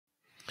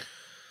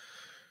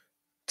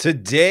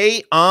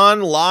Today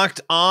on Locked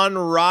On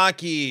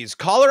Rockies,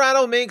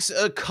 Colorado makes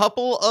a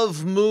couple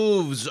of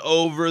moves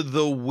over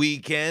the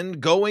weekend,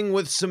 going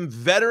with some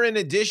veteran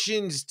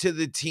additions to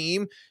the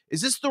team.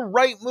 Is this the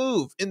right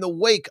move in the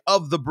wake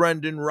of the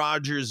Brendan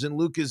Rodgers and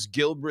Lucas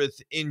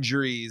Gilbreth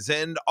injuries?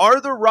 And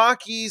are the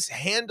Rockies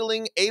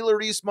handling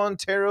Elehuris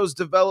Montero's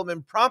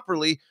development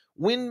properly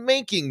when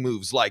making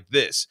moves like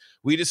this?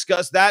 We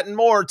discuss that and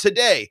more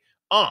today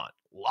on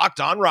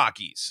Locked On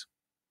Rockies.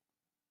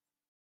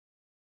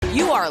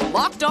 You are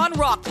Locked On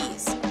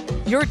Rockies,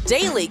 your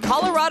daily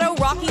Colorado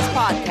Rockies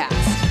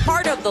podcast.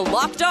 Part of the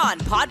Locked On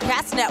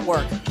Podcast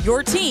Network,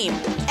 your team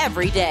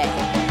every day.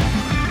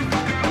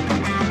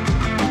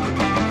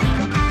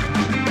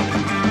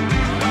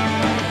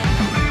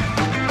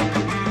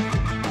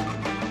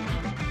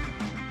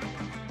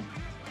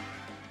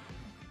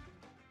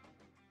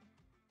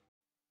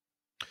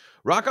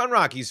 Rock on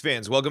Rockies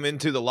fans, welcome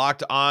into the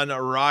Locked On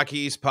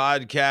Rockies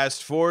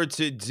podcast for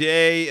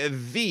today,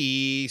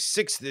 the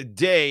 6th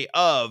day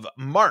of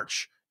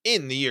March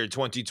in the year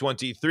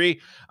 2023.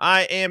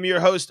 I am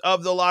your host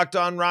of the Locked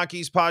On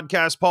Rockies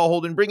podcast, Paul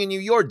Holden, bringing you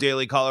your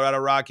daily Colorado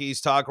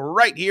Rockies talk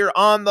right here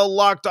on the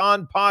Locked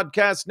On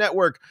Podcast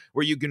Network,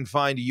 where you can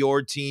find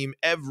your team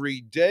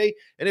every day.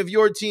 And if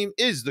your team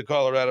is the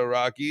Colorado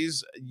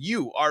Rockies,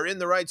 you are in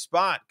the right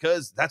spot,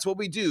 because that's what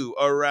we do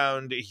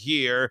around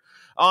here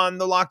on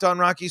the Locked On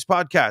Rockies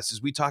podcast,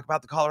 as we talk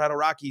about the Colorado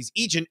Rockies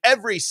each and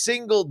every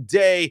single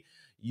day.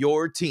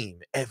 Your team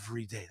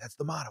every day. That's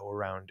the motto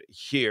around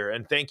here.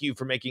 And thank you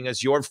for making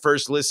us your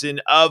first listen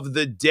of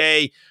the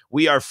day.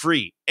 We are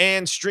free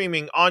and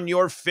streaming on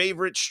your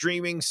favorite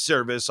streaming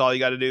service. All you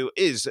got to do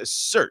is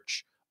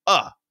search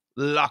a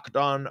Locked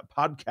On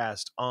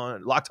podcast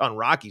on Locked On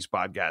Rockies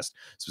podcast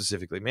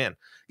specifically. Man,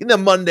 getting the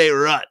Monday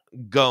rut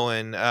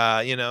going,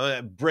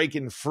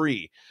 breaking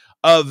free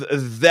of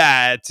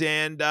that.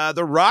 And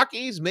the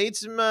Rockies made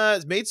some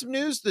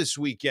news this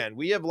weekend.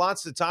 We have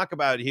lots to talk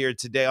about here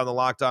today on the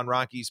Locked On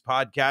Rockies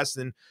podcast.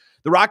 And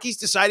the Rockies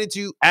decided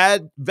to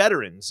add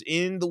veterans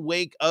in the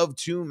wake of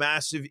two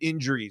massive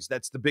injuries.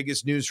 That's the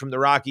biggest news from the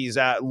Rockies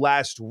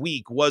last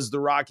week, was the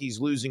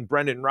Rockies losing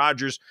Brendan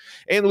Rodgers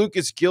and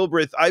Lucas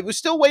Gilbreth. I was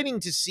still waiting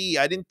to see.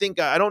 I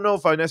don't know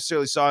if I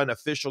necessarily saw an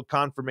official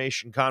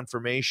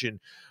confirmation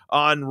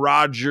on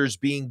Rodgers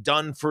being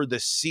done for the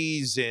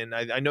season.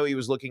 I know he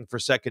was looking for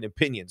second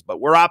opinions,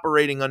 but we're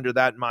operating under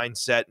that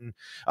mindset. And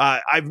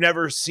I've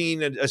never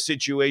seen a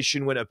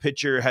situation when a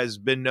pitcher has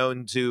been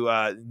known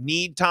to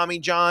need Tommy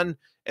John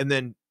and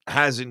then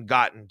hasn't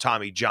gotten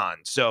Tommy John.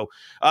 So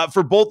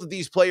for both of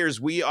these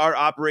players, we are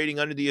operating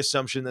under the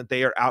assumption that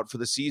they are out for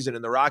the season.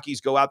 And the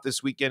Rockies go out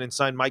this weekend and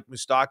sign Mike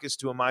Moustakas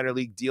to a minor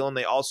league deal. And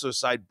they also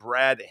signed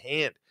Brad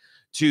Hand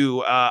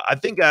to I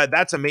think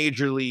that's a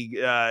major league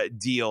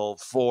deal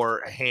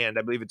for Hand.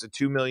 I believe it's a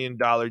 $2 million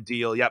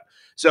deal. Yep.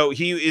 So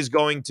he is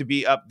going to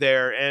be up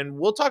there, and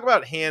we'll talk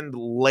about Hand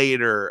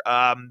later.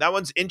 That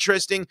one's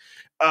interesting,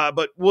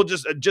 but we'll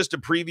just a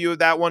preview of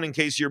that one in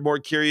case you're more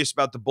curious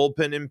about the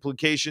bullpen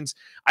implications.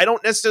 I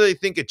don't necessarily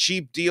think a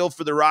cheap deal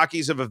for the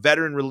Rockies of a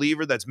veteran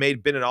reliever that's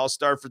been an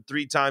all-star for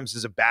 3 times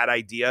is a bad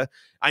idea.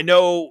 I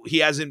know he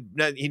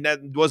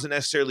wasn't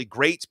necessarily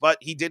great, but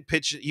he did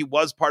pitch. He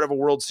was part of a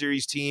World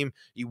Series team.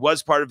 He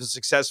was part of a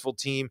successful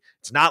team.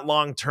 It's not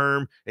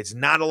long-term. It's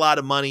not a lot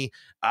of money.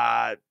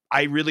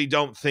 I really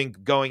don't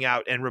think going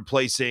out and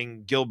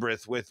replacing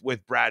Gilbreth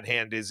with Brad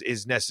Hand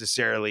is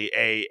necessarily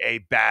a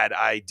bad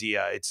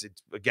idea. It's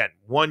again,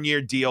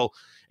 1-year deal,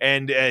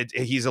 and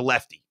he's a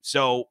lefty.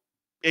 So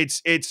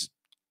it's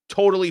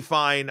totally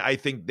fine. I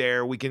think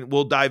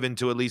we'll dive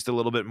into at least a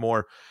little bit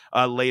more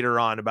later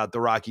on about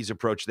the Rockies'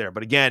 approach there.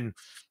 But again,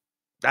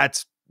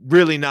 that's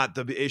really not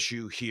the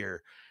issue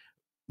here.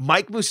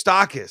 Mike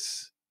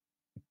Moustakas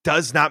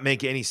does not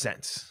make any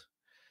sense.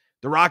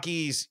 The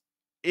Rockies,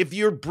 if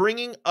you're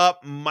bringing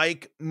up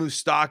Mike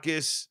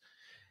Moustakas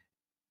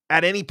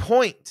at any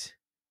point,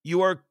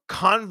 you are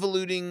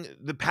convoluting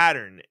the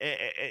pattern.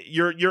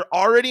 You're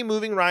already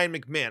moving Ryan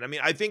McMahon. I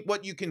mean, I think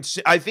what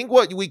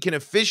we can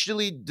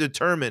officially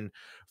determine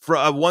for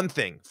one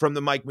thing from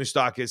the Mike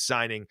Moustakas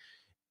signing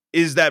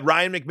is that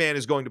Ryan McMahon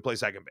is going to play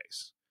second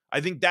base. I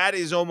think that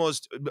is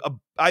almost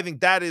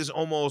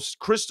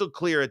crystal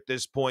clear at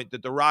this point,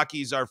 that the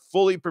Rockies are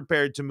fully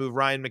prepared to move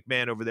Ryan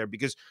McMahon over there,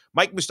 because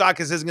Mike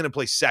Moustakas isn't going to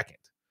play second.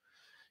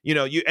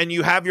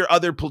 You have your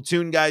other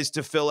platoon guys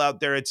to fill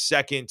out there at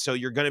second, so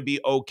you're going to be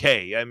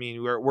okay. I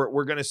mean,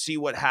 we're going to see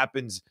what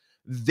happens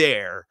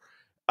there.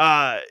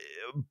 But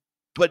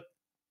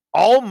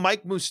all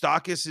Mike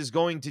Moustakas is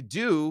going to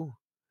do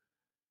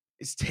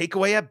is take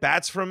away at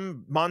bats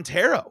from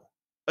Montero,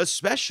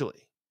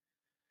 especially.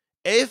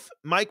 If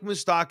Mike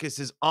Moustakas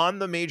is on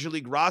the major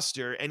league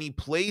roster and he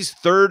plays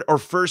third or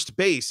first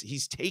base,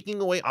 he's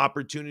taking away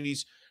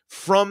opportunities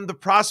from the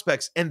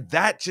prospects, and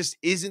that just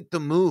isn't the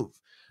move.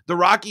 The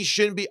Rockies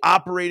shouldn't be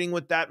operating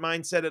with that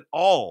mindset at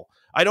all.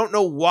 I don't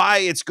know why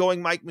it's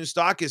going Mike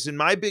Moustakas, and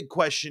my big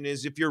question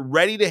is, if you're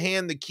ready to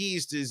hand the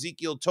keys to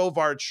Ezequiel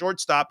Tovar at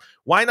shortstop,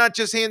 why not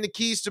just hand the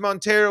keys to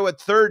Montero at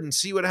third and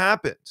see what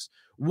happens?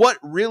 What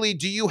really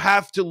do you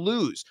have to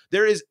lose?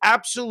 There is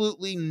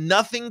absolutely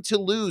nothing to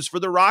lose for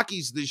the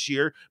Rockies this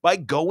year by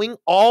going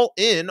all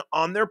in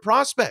on their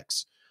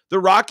prospects. The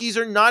Rockies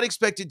are not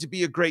expected to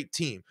be a great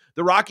team.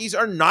 The Rockies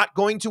are not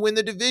going to win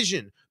the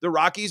division. The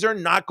Rockies are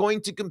not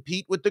going to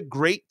compete with the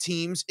great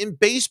teams in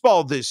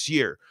baseball this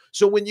year.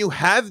 So when you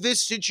have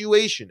this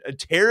situation, a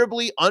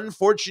terribly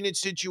unfortunate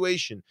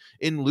situation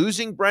in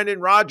losing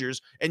Brendan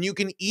Rodgers, and you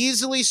can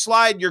easily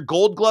slide your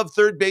Gold Glove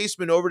third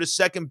baseman over to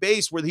second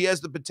base where he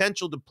has the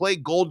potential to play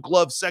Gold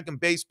Glove second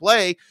base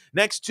play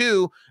next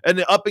to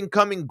an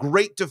up-and-coming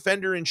great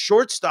defender and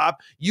shortstop,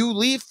 you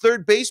leave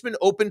third baseman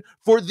open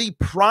for the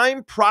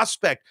prime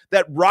prospect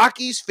that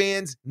Rockies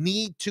fans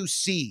need to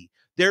see.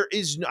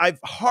 I've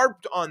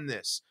harped on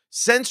this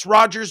since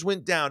Rodgers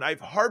went down.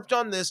 I've harped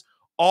on this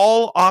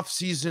all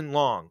offseason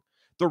long.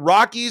 The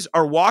Rockies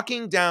are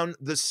walking down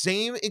the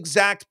same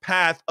exact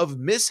path of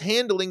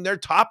mishandling their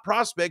top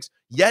prospects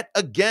yet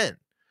again.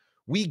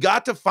 We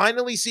got to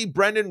finally see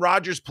Brendan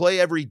Rodgers play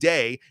every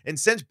day, and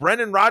since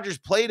Brendan Rodgers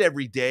played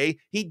every day,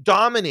 he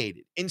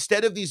dominated.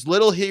 Instead of these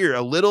little here,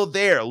 a little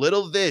there, a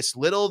little this,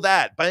 little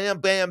that, bam,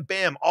 bam,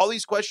 bam, all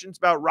these questions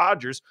about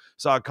Rodgers.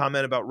 Saw a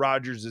comment about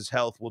Rodgers'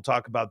 health. We'll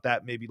talk about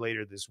that maybe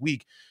later this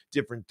week.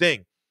 Different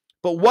thing.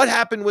 But what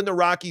happened when the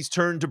Rockies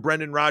turned to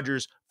Brendan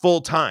Rodgers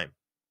full time?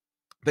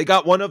 They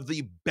got one of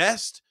the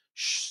best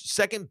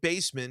second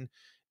basemen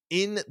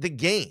in the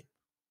game.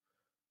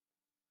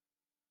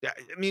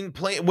 I mean,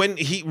 when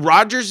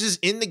Rodgers is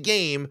in the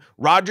game,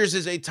 Rodgers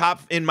is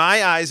in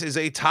my eyes, is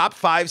a top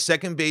 5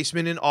 second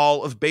baseman in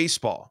all of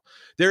baseball.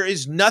 There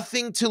is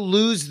nothing to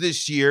lose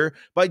this year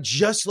by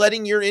just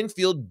letting your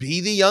infield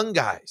be the young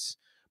guys,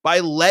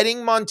 by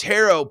letting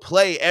Montero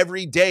play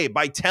every day,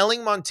 by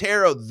telling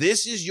Montero,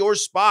 this is your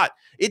spot.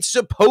 It's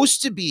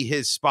supposed to be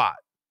his spot.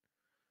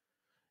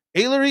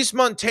 Elehuris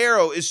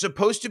Montero is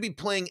supposed to be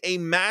playing a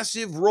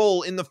massive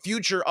role in the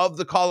future of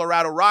the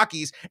Colorado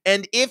Rockies,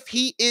 and if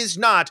he is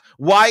not,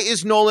 why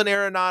is Nolan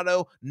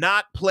Arenado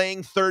not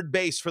playing third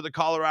base for the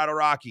Colorado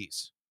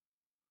Rockies?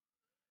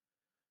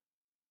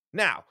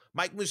 Now,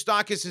 Mike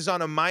Moustakas is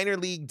on a minor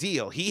league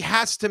deal. He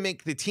has to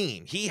make the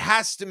team. He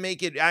has to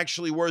make it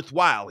actually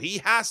worthwhile. He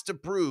has to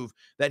prove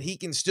that he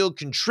can still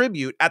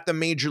contribute at the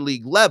major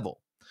league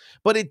level.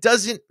 But it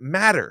doesn't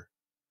matter.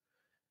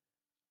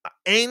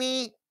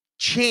 Any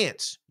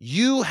chance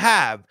you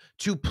have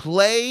to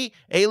play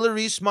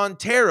Elehuris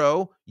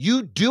Montero,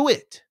 you do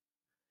it,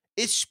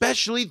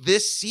 especially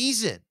this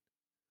season.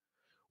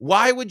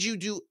 Why would you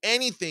do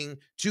anything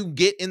to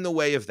get in the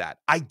way of that?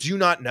 I do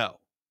not know.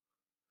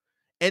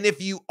 And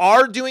if you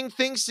are doing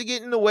things to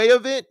get in the way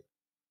of it,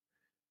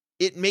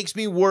 it makes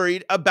me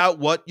worried about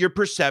what your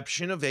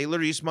perception of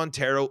Elehuris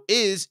Montero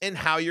is and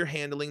how you're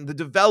handling the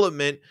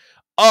development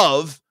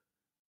of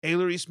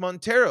Elehuris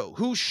Montero,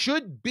 who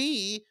should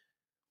be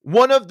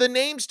one of the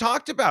names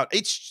talked about.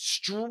 It's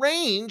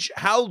strange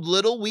how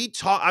little we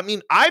talk. I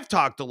mean, I've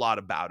talked a lot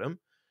about him.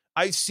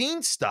 I've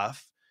seen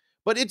stuff,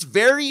 but it's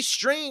very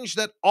strange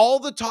that all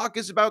the talk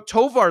is about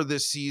Tovar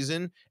this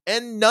season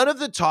and none of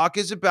the talk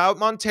is about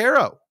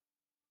Montero.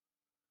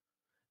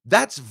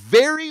 That's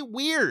very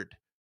weird.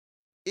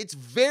 It's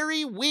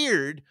very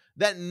weird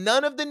that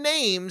none of the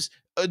names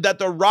that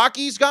the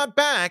Rockies got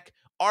back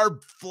are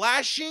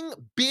flashing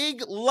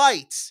big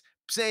lights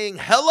saying,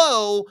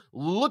 hello,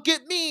 look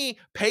at me,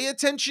 pay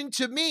attention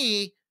to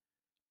me.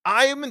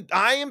 I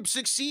am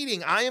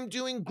succeeding. I am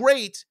doing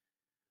great,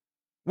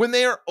 when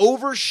they are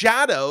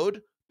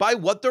overshadowed by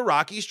what the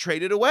Rockies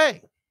traded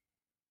away.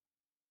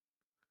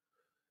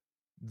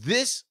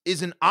 This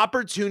is an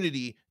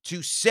opportunity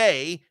to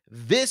say,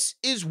 this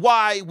is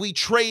why we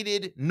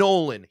traded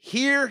Nolan.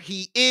 Here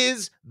he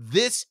is.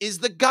 This is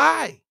the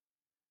guy.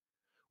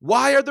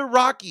 Why are the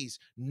Rockies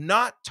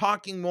not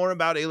talking more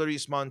about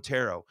Elehuris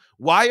Montero?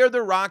 Why are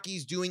the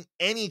Rockies doing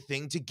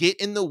anything to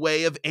get in the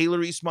way of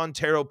Elehuris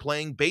Montero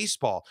playing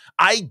baseball?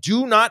 I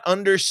do not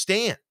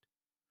understand.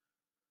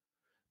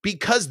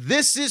 Because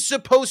this is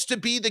supposed to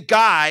be the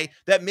guy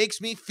that makes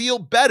me feel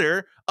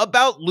better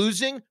about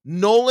losing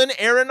Nolan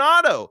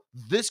Arenado.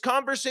 This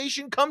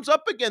conversation comes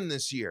up again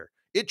this year.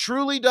 It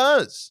truly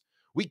does.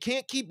 We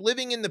can't keep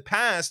living in the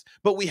past,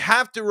 but we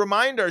have to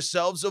remind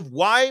ourselves of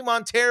why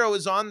Montero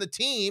is on the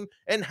team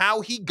and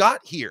how he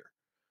got here.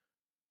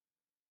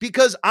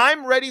 Because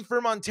I'm ready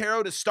for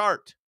Montero to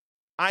start.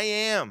 I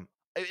am,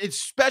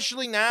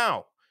 especially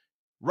now.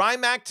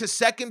 Rymack to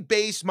second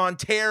base,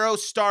 Montero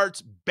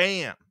starts,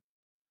 bam.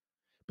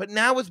 But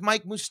now with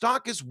Mike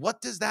Moustakas, what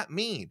does that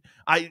mean?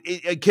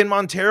 Can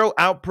Montero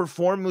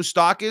outperform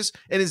Moustakas?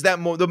 And is that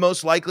the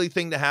most likely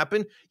thing to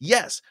happen?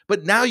 Yes,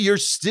 but now you're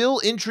still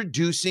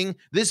introducing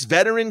this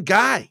veteran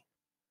guy.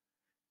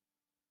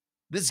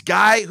 This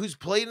guy who's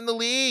played in the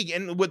league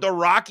and with the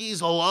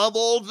Rockies love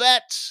old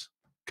vets.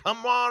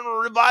 Come on,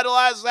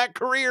 revitalize that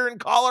career in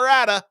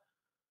Colorado.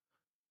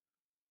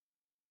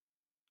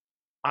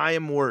 I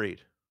am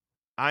worried.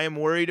 I am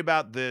worried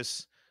about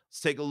this. Let's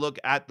take a look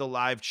at the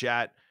live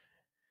chat.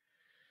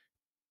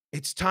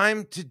 It's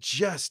time to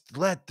just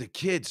let the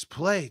kids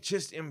play.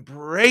 Just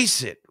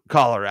embrace it,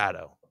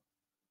 Colorado.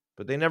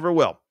 but they never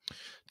will.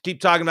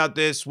 Keep talking about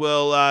this.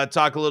 We'll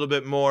talk a little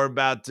bit more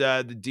about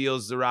the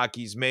deals the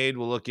Rockies made.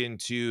 We'll look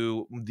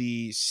into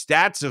the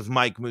stats of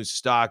Mike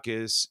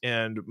Moustakas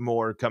and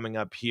more coming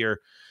up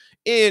here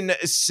in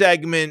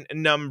segment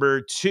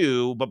number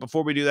 2. But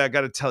before we do that, I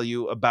got to tell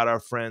you about our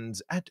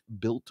friends at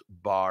Built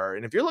Bar.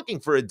 And if you're looking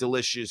for a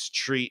delicious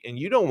treat and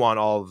you don't want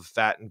all the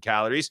fat and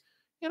calories,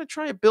 you got to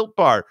try a Built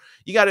Bar.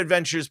 You got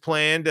adventures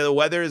planned. The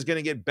weather is going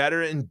to get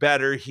better and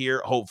better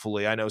here,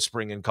 hopefully. I know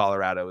spring in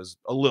Colorado is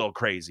a little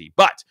crazy,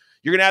 but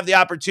you're going to have the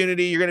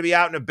opportunity. You're going to be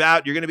out and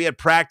about. You're going to be at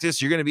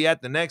practice. You're going to be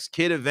at the next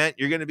kid event.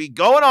 You're going to be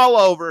going all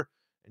over,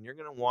 and you're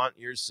going to want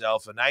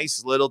yourself a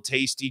nice little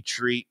tasty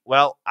treat.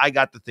 Well, I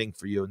got the thing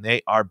for you, and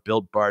they are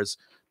Built Bars.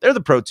 They're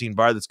the protein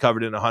bar that's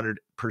covered in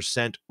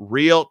 100%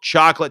 real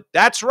chocolate.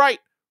 That's right,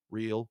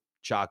 real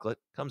chocolate.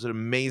 Comes in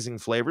amazing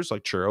flavors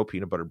like churro,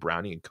 peanut butter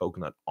brownie, and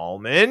coconut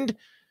almond.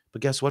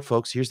 But guess what,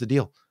 folks? Here's the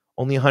deal.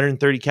 Only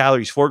 130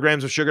 calories, 4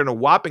 grams of sugar, and a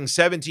whopping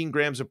 17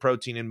 grams of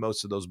protein in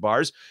most of those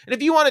bars. And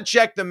if you want to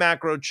check the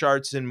macro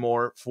charts and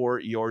more for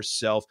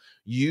yourself,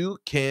 you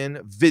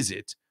can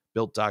visit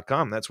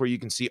Built.com. That's where you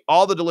can see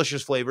all the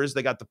delicious flavors.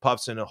 They got the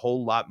puffs and a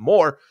whole lot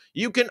more.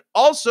 You can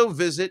also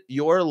visit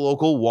your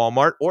local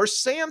Walmart or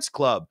Sam's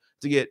Club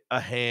to get a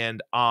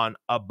hand on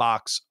a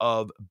box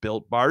of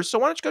Built Bars. So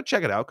why don't you go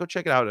check it out? Go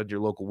check it out at your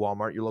local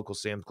Walmart, your local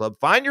Sam's Club.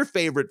 Find your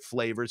favorite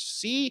flavors.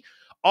 See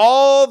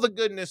all the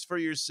goodness for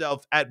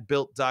yourself at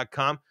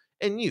Built.com,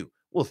 and you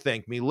will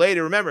thank me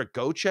later. Remember,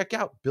 go check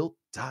out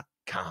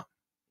Built.com.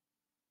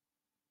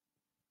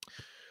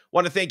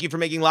 Want to thank you for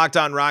making Locked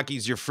On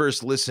Rockies your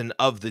first listen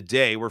of the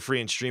day. We're free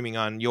and streaming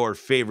on your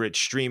favorite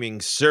streaming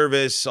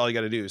service. All you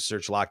got to do is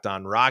search Locked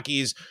On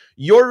Rockies.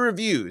 Your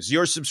reviews,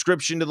 your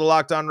subscription to the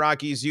Locked On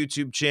Rockies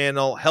YouTube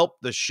channel help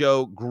the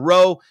show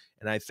grow,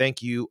 and I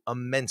thank you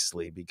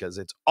immensely because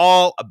it's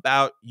all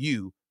about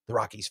you, the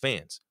Rockies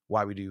fans.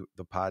 Why we do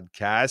the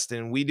podcast,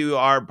 and we do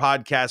our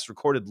podcast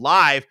recorded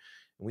live,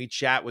 and we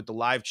chat with the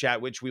live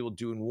chat, which we will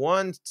do in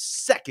 1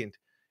 second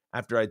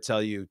after I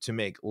tell you to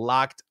make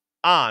Locked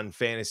On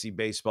Fantasy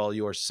Baseball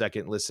your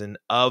second listen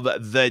of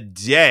the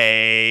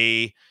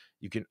day.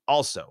 You can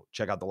also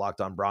check out the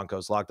Locked On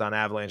Broncos, Locked On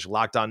Avalanche,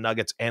 Locked On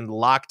Nuggets, and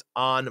Locked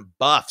On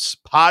Buffs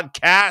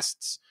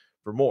podcasts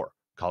for more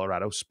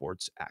Colorado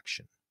sports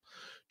action.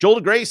 Joel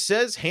DeGray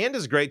says Hand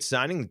is great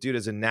signing. The dude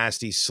has a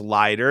nasty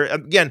slider.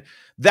 Again,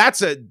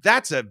 that's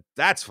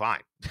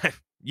fine.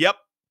 Yep,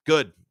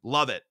 good.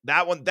 Love it.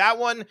 That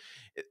one.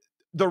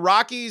 The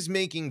Rockies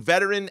making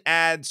veteran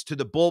adds to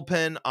the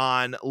bullpen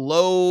on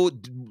low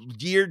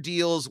year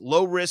deals,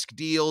 low risk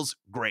deals.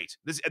 Great.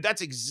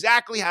 That's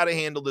exactly how to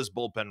handle this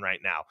bullpen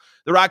right now.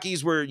 The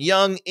Rockies were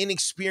young,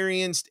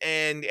 inexperienced,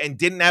 and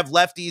didn't have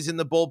lefties in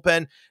the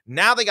bullpen.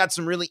 Now they got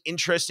some really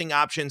interesting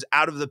options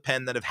out of the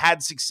pen that have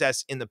had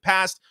success in the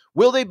past.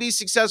 Will they be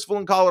successful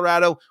in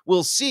Colorado?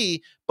 We'll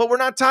see, but we're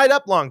not tied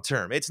up long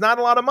term. It's not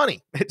a lot of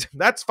money.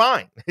 That's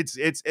fine.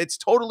 It's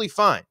totally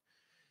fine.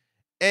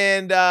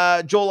 And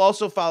Joel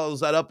also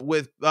follows that up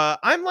with,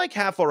 I'm like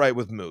half all right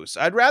with Moose.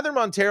 I'd rather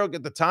Montero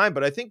get the time,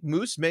 but I think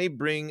Moose may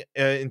bring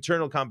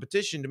internal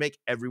competition to make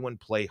everyone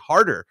play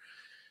harder.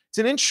 It's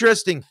an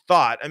interesting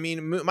thought. I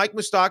mean, Mike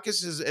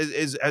Moustakas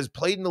has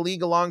played in the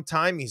league a long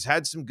time. He's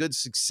had some good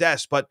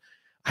success, but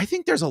I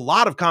think there's a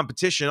lot of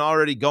competition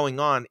already going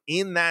on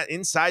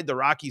inside the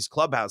Rockies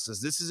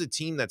clubhouses. This is a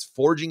team that's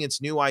forging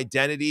its new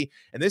identity,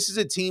 and this is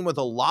a team with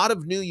a lot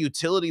of new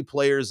utility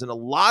players and a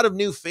lot of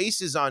new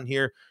faces on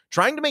here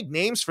trying to make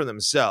names for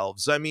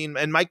themselves. I mean,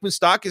 and Mike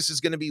Moustakas is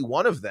going to be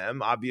one of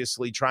them,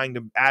 obviously trying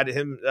to add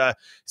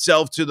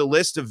himself to the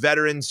list of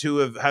veterans who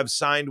have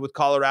signed with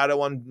Colorado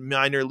on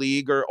minor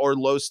league or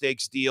low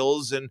stakes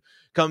deals and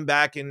come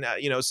back and,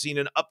 seen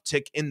an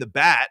uptick in the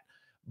bat.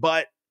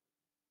 But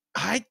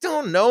I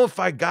don't know if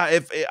I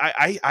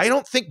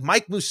don't think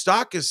Mike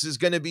Moustakas is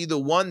going to be the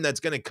one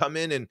that's going to come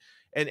in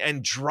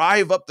and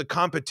drive up the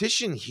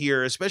competition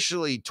here,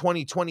 especially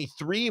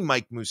 2023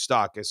 Mike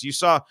Moustakas. You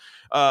saw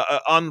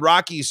on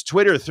Rockies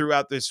Twitter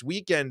throughout this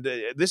weekend,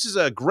 this is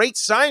a great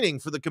signing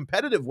for the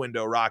competitive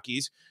window,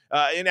 Rockies,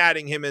 in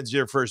adding him as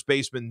your first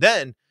baseman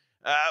then.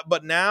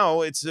 But now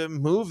it's a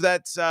move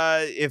that's,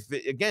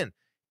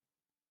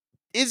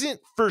 isn't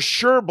for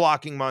sure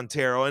blocking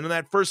Montero. And in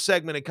that first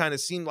segment, it kind of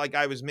seemed like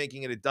I was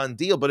making it a done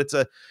deal, but it's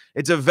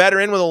a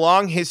veteran with a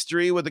long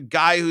history, with a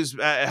guy who's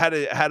had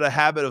a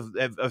habit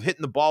of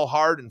hitting the ball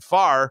hard and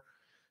far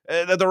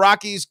that the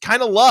Rockies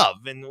kind of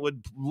love and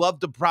would love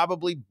to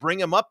probably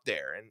bring him up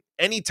there. And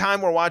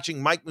anytime we're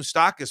watching Mike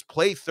Moustakas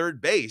play third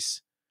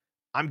base,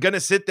 I'm going to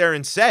sit there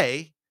and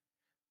say,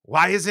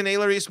 why isn't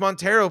Elehuris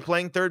Montero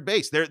playing third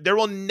base? There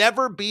will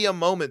never be a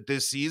moment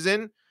this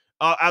season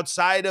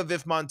outside of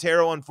if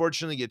Montero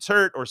unfortunately gets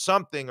hurt or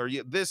something, or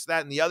this,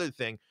 that, and the other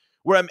thing,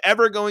 where I'm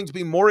ever going to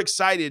be more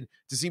excited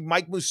to see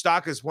Mike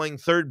Moustakas playing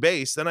third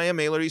base than I am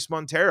Elehuris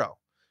Montero.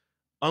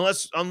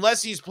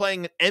 Unless he's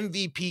playing an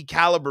MVP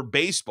caliber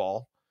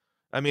baseball.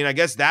 I mean, I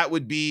guess that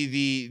would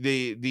be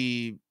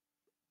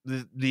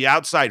the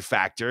outside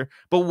factor.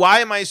 But why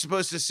am I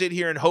supposed to sit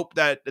here and hope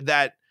that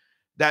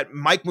that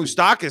Mike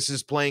Moustakas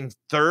is playing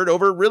third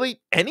over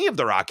really any of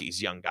the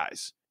Rockies' young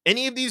guys,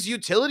 any of these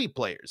utility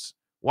players.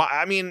 Well,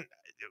 I mean,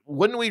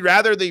 wouldn't we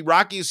rather the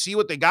Rockies see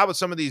what they got with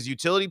some of these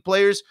utility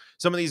players,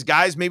 some of these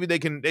guys? Maybe they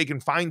can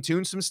fine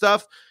tune some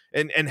stuff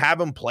and have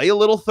them play a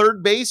little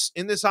third base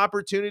in this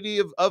opportunity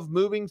of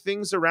moving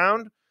things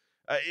around.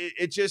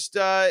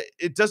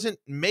 It doesn't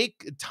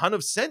make a ton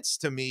of sense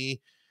to me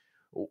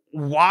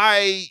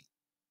why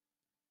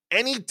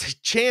any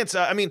chance.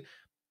 I mean,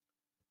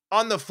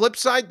 on the flip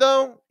side,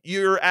 though,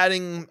 you're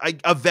adding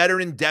a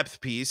veteran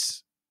depth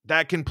piece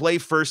that can play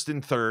first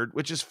and third,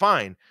 which is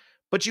fine,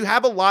 but you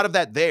have a lot of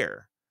that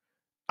there.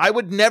 I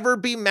would never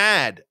be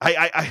mad.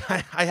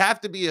 I have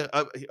to be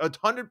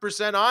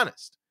 100%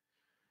 honest.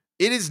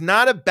 It is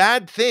not a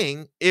bad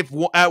thing if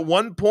at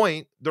one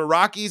point the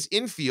Rockies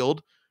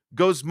infield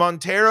goes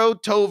Montero,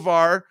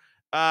 Tovar,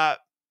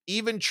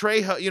 even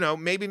Trejo,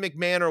 maybe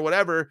McMahon or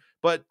whatever,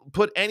 but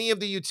put any of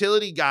the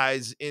utility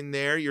guys in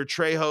there, your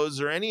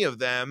Trejos or any of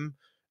them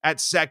at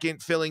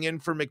second, filling in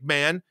for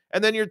McMahon,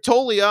 and then you're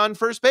totally on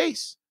first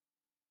base.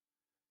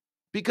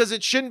 Because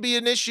it shouldn't be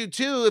an issue,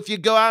 too, if you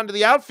go out into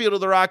the outfield of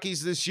the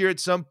Rockies this year at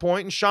some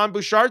point and Sean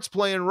Bouchard's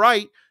playing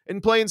right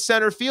and playing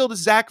center field as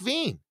Zach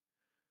Veen.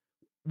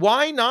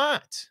 Why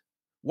not?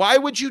 Why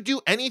would you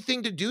do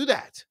anything to do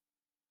that?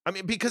 I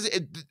mean, because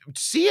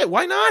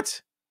why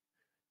not?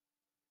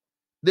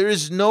 There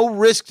is no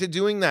risk to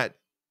doing that.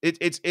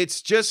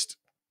 It's just,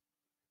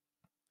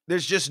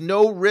 there's just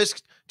no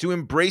risk to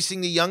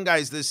embracing the young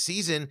guys this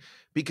season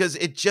because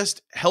it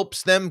just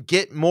helps them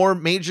get more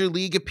major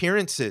league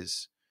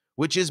appearances,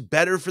 which is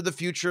better for the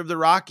future of the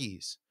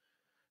Rockies.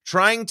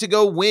 Trying to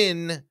go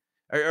win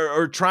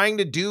or trying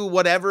to do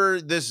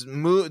whatever these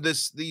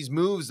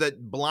moves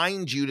that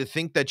blind you to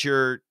think that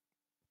you're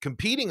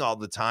competing all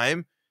the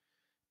time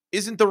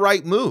isn't the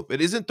right move.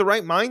 It isn't the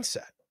right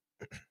mindset.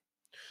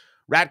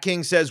 Rat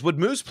King says, would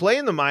Moose play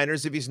in the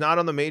minors if he's not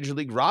on the major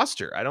league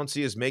roster? I don't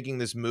see us making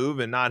this move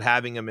and not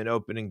having him in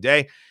opening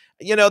day.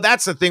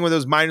 That's the thing with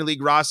those minor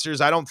league rosters.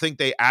 I don't think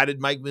they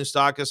added Mike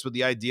Moustakas with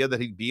the idea that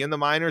he'd be in the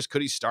minors.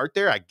 Could he start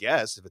there? I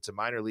guess if it's a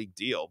minor league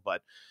deal,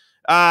 but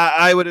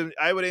I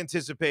would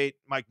anticipate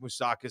Mike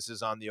Moustakas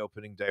is on the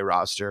opening day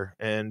roster.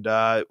 And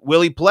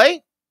will he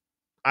play?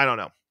 I don't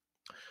know.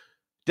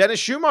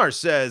 Dennis Schumar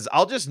says,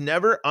 I'll just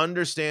never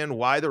understand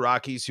why the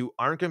Rockies who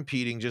aren't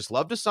competing just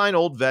love to sign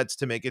old vets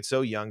to make it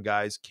so young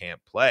guys can't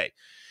play.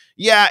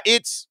 Yeah,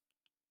 it's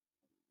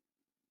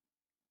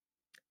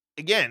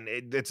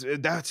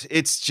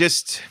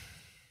just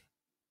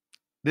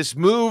this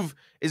move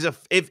is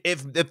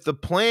if the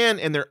plan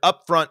and they're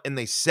upfront and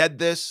they said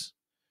this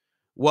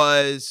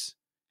was,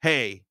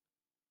 hey,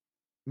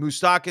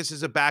 Moustakas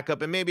is a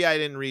backup, and maybe I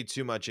didn't read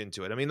too much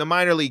into it. I mean, the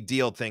minor league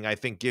deal thing, I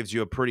think, gives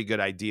you a pretty good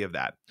idea of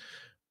that.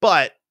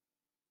 But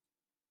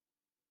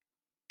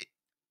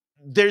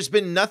there's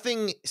been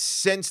nothing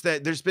since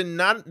that. There's been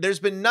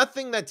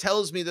nothing that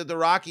tells me that the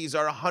Rockies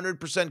are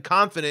 100%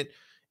 confident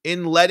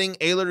in letting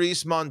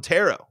Elehuris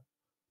Montero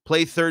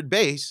play third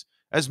base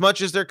as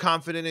much as they're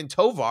confident in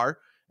Tovar.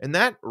 And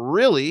that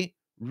really,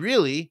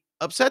 really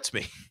upsets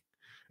me.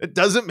 It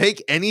doesn't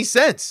make any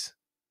sense.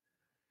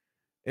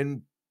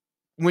 And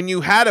when you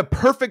had a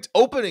perfect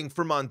opening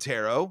for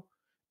Montero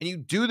and you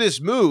do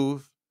this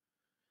move,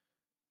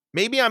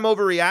 maybe I'm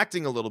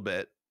overreacting a little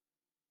bit,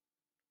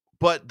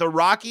 but the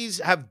Rockies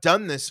have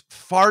done this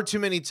far too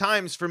many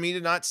times for me to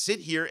not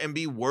sit here and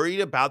be worried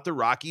about the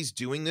Rockies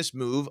doing this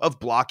move of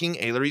blocking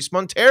Elehuris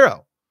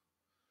Montero.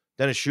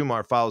 Dennis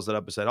Schumar follows that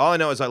up and said, all I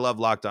know is I love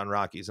Locked On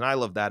Rockies, and I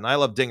love that, and I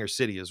love Dinger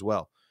City as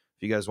well.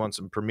 If you guys want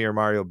some Premier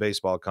Mario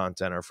baseball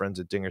content, our friends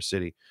at Dinger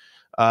City.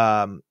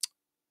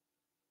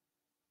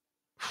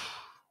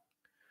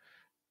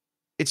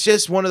 It's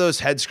just one of those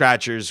head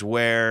scratchers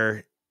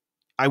where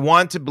I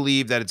want to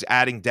believe that it's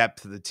adding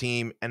depth to the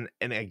team, and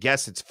I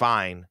guess it's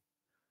fine.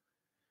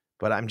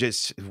 But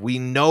we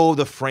know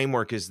the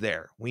framework is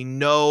there. We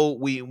know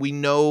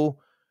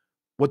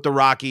what the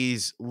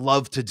Rockies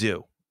love to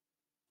do.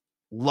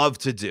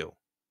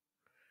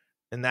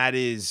 And that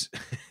is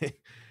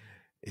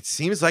it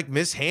seems like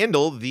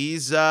mishandle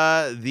these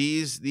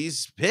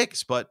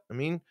picks, but I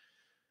mean,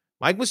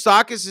 Mike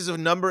Moustakas is a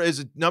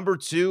number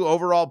 2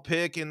 overall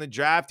pick in the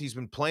draft. He's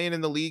been playing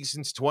in the league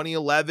since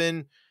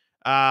 2011.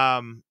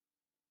 But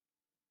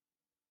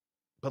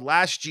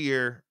last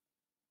year,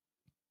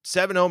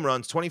 7 home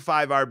runs,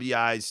 25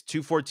 RBIs,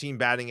 214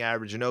 batting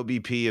average, an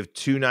OBP of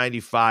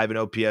 295, an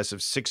OPS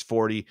of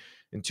 640,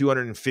 and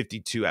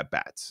 252 at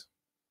bats.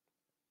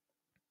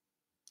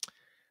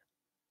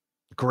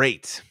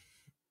 Great.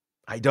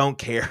 I don't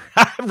care.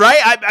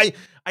 Right?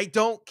 I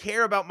don't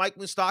care about Mike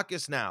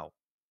Moustakas now.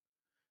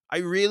 I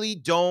really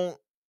don't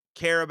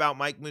care about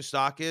Mike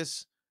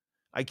Moustakas.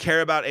 I care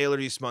about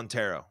Elehuris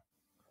Montero.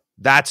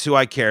 That's who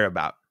I care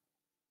about.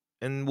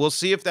 And we'll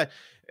see if that,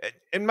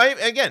 and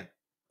again,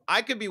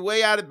 I could be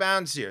way out of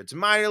bounds here. It's a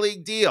minor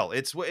league deal.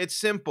 It's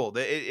simple.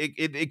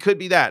 It could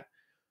be that.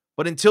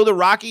 But until the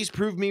Rockies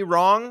prove me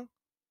wrong,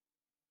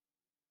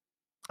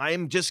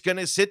 I'm just going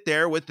to sit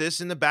there with this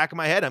in the back of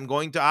my head. I'm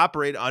going to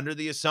operate under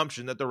the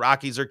assumption that the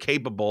Rockies are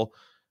capable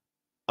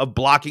of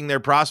blocking their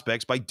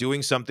prospects by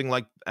doing something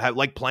like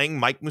playing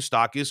Mike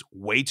Moustakas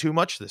way too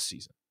much this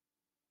season.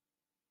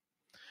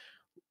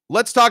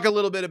 Let's talk a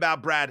little bit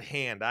about Brad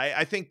Hand.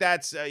 I think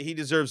that's he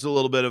deserves a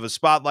little bit of a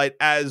spotlight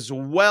as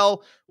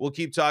well. We'll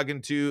keep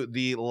talking to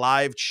the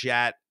live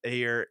chat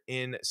here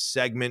in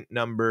segment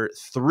number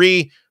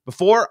 3.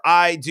 Before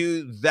I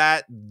do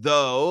that,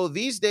 though,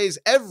 these days,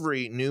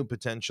 every new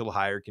potential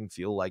hire can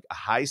feel like a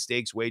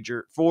high-stakes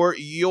wager for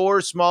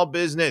your small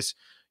business.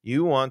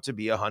 You want to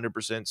be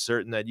 100%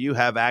 certain that you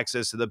have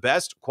access to the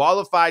best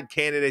qualified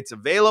candidates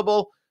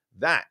available.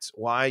 That's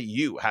why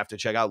you have to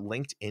check out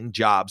LinkedIn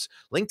Jobs.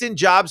 LinkedIn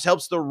Jobs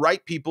helps the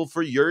right people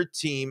for your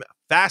team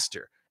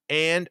faster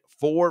and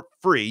for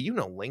free. You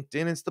know,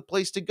 LinkedIn is the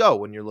place to go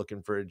when you're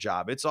looking for a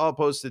job. It's all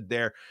posted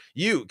there.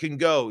 You can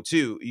go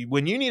to,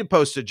 when you need to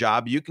post a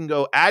job, you can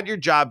go add your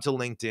job to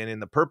LinkedIn in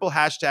the purple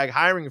hashtag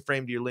hiring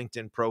frame to your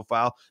LinkedIn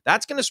profile.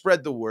 That's going to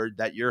spread the word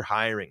that you're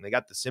hiring. They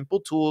got the simple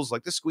tools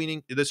like the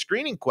screening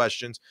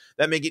questions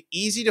that make it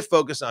easy to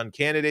focus on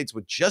candidates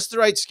with just the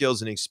right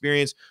skills and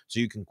experience so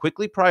you can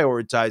quickly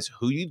prioritize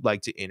who you'd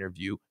like to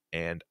interview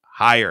and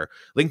hire.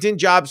 LinkedIn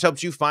Jobs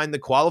helps you find the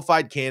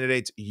qualified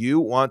candidates you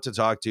want to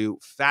talk to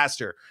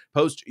faster.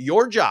 Post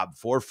your job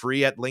for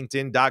free at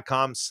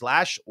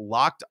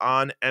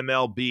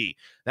linkedin.com/lockedonmlb.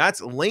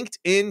 That's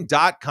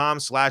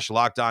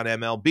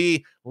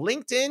linkedin.com/lockedonmlb.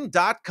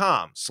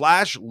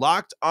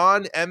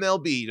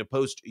 linkedin.com/lockedonmlb to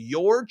post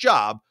your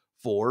job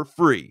for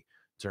free.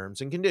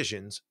 Terms and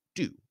conditions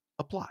do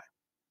apply.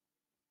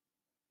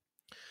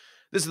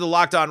 This is the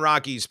Locked On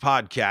Rockies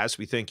podcast.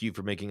 We thank you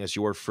for making us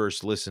your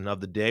first listen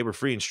of the day. We're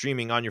free and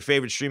streaming on your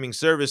favorite streaming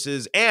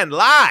services and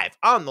live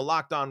on the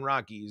Locked On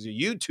Rockies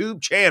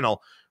YouTube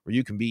channel, where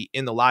you can be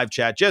in the live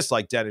chat just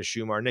like Dennis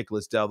Schumar,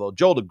 Nicholas Delvo,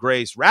 Joel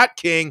DeGrace, Rat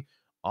King.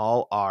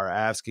 All are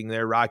asking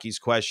their Rockies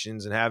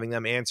questions and having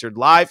them answered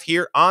live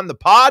here on the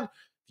pod. If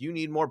you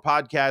need more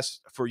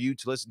podcasts for you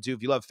to listen to,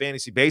 if you love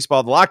fantasy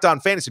baseball, the Locked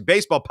On Fantasy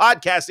Baseball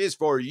podcast is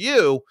for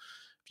you.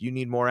 If you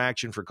need more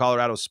action for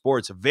Colorado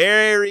sports, a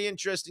very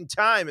interesting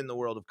time in the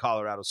world of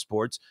Colorado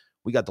sports,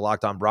 we got the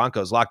Locked On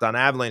Broncos, Locked On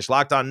Avalanche,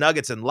 Locked On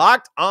Nuggets, and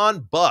Locked On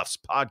Buffs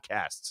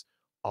podcasts,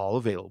 all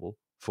available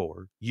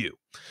for you.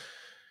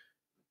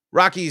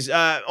 Rockies'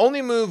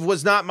 only move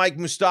was not Mike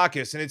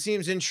Moustakas, and it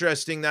seems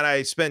interesting that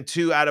I spent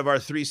 2 out of our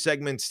 3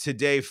 segments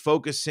today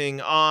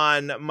focusing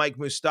on Mike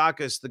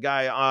Moustakas, the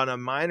guy on a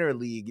minor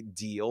league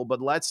deal.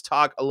 But let's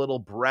talk a little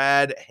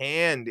Brad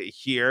Hand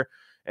here.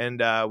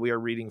 And we are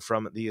reading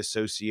from the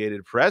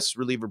Associated Press.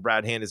 Reliever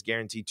Brad Hand is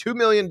guaranteed $2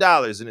 million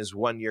in his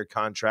 1-year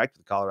contract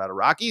with the Colorado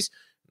Rockies.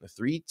 The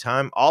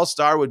 3-time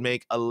All-Star would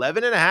make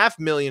 $11.5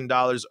 million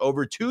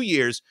over 2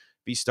 years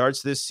if he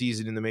starts this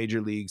season in the major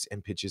leagues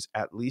and pitches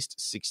at least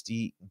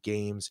 60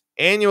 games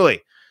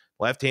annually.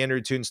 Left-hander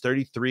who turns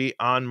 33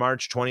 on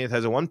March 20th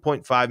has a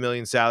 $1.5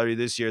 million salary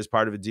this year as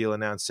part of a deal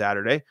announced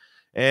Saturday.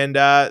 And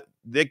that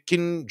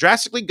can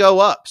drastically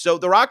go up. So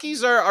the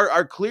Rockies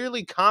are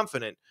clearly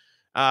confident.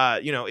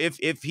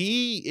 If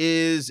he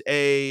is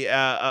a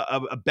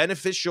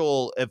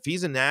beneficial, if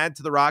he's an add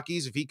to the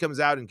Rockies, if he comes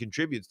out and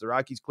contributes, the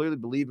Rockies clearly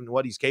believe in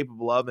what he's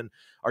capable of and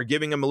are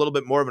giving him a little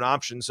bit more of an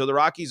option. So the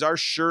Rockies are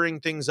shoring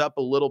things up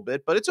a little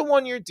bit, but it's a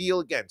 1-year deal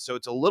again. So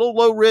it's a little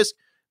low risk,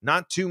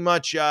 not too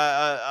much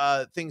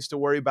things to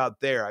worry about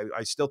there.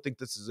 I still think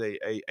this is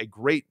a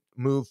great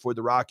move for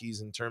the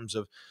Rockies in terms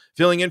of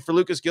filling in for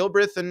Lucas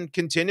Gilbreth and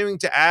continuing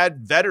to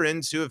add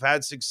veterans who have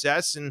had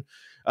success and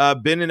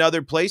been in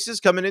other places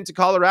coming into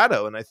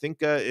Colorado. And I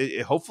think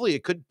hopefully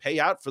it could pay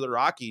out for the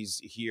Rockies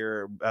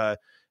here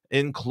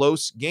in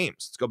close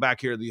games. Let's go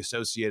back here to the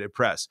Associated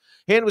Press.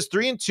 Hand was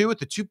 3-2 with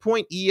the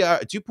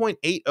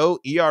 2.80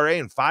 ERA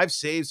and 5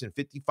 saves and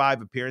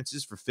 55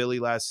 appearances for Philly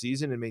last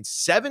season and made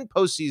 7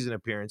 postseason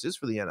appearances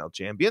for the NL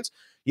champions.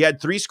 He had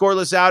 3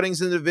 scoreless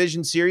outings in the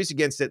division series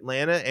against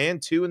Atlanta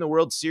and 2 in the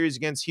World Series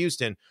against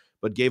Houston,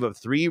 but gave up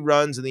 3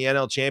 runs in the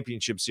NL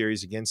championship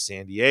series against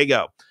San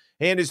Diego.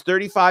 Hand is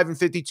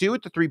 35-52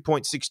 with the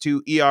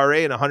 3.62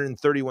 ERA and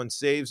 131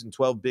 saves in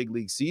 12 big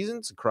league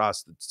seasons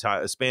across the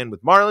span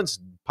with Marlins,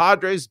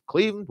 Padres,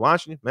 Cleveland,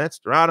 Washington, Mets,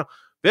 Toronto,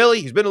 Philly.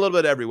 He's been a little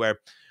bit everywhere.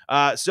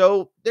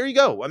 So there you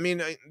go. I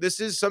mean, this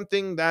is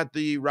something that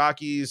the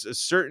Rockies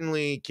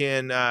certainly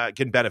can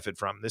benefit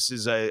from. This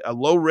is a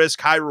low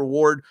risk, high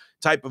reward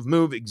type of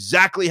move.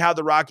 Exactly how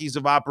the Rockies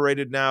have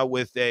operated now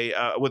with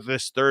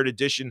this third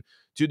addition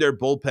to their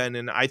bullpen.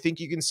 And I think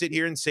you can sit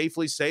here and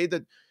safely say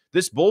that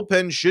this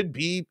bullpen should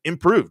be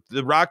improved.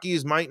 The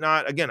Rockies might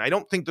not, again, I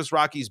don't think this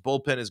Rockies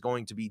bullpen is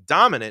going to be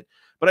dominant,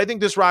 but I think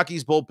this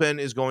Rockies bullpen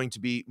is going to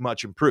be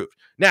much improved.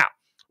 Now,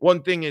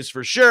 one thing is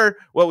for sure,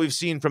 what we've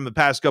seen from the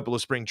past couple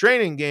of spring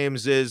training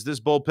games is this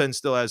bullpen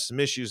still has some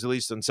issues, at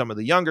least on some of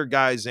the younger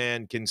guys,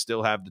 and can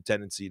still have the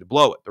tendency to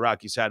blow it. The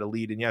Rockies had a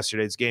lead in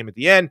yesterday's game at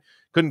the end,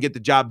 couldn't get the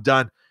job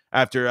done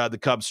after the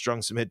Cubs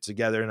strung some hits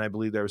together, and I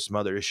believe there were some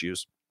other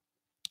issues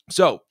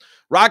So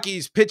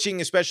Rockies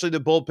pitching, especially the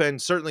bullpen,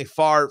 certainly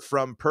far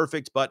from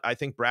perfect, but I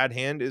think Brad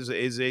Hand is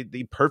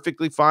the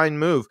perfectly fine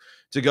move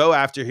to go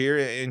after here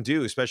and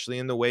do, especially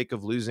in the wake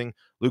of losing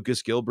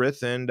Lucas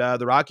Gilbreth. And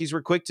the Rockies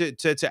were quick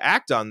to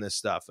act on this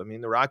stuff. I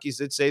mean, the Rockies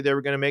did say they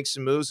were going to make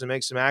some moves and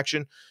make some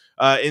action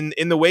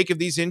in the wake of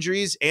these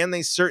injuries, and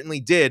they certainly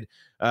did.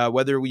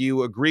 Whether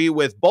you agree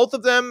with both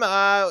of them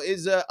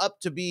is up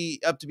to be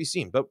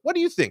seen. But what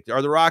do you think?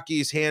 Are the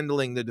Rockies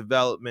handling the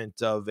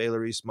development of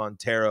Elehuris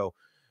Montero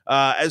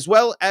as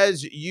well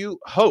as you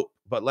hope?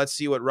 But let's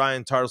see what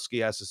Ryan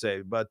Tarlsky has to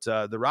say. But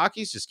the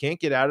Rockies just can't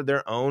get out of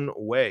their own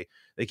way.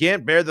 They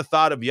can't bear the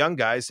thought of young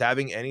guys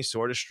having any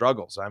sort of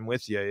struggles. I'm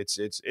with you.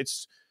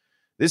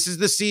 This is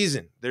the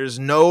season. There's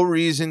no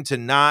reason to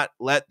not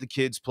let the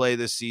kids play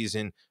this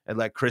season and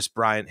let Chris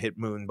Bryant hit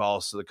moon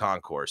balls to the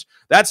concourse.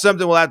 That's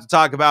something we'll have to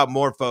talk about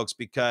more, folks,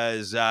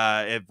 because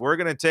if we're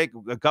going to take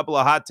a couple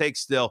of hot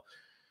takes still,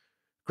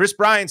 Chris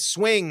Bryant's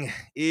swing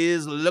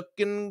is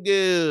looking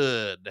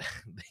good.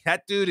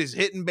 That dude is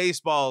hitting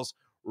baseballs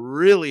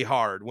really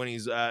hard when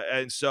he's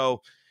and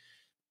so,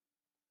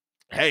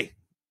 hey,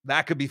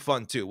 that could be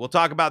fun too. We'll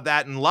talk about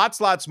that and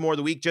lots more.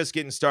 The week just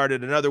getting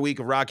started. Another week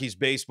of Rockies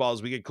baseball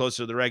as we get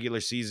closer to the regular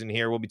season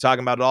here. We'll be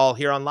talking about it all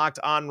here on Locked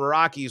On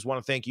Rockies.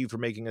 Want to thank you for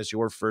making us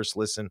your first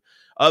listen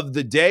of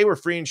the day. We're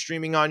free and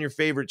streaming on your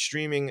favorite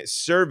streaming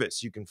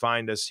service. You can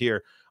find us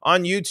here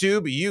on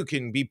YouTube. You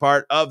can be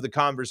part of the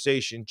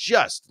conversation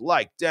just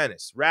like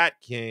Dennis, Rat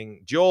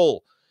King,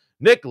 Joel,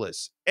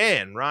 Nicholas,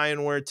 and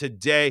Ryan were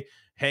today,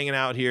 hanging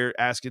out here,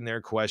 asking their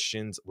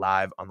questions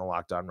live on the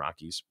Locked On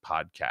Rockies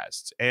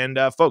podcasts. And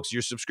folks,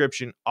 your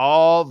subscription,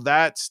 all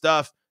that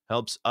stuff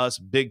helps us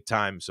big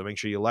time. So make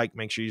sure you like,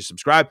 make sure you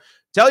subscribe.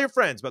 Tell your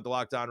friends about the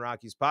Locked On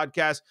Rockies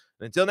podcast.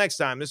 And until next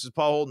time, this is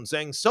Paul Holden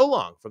saying so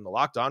long from the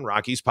Locked On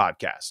Rockies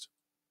podcast.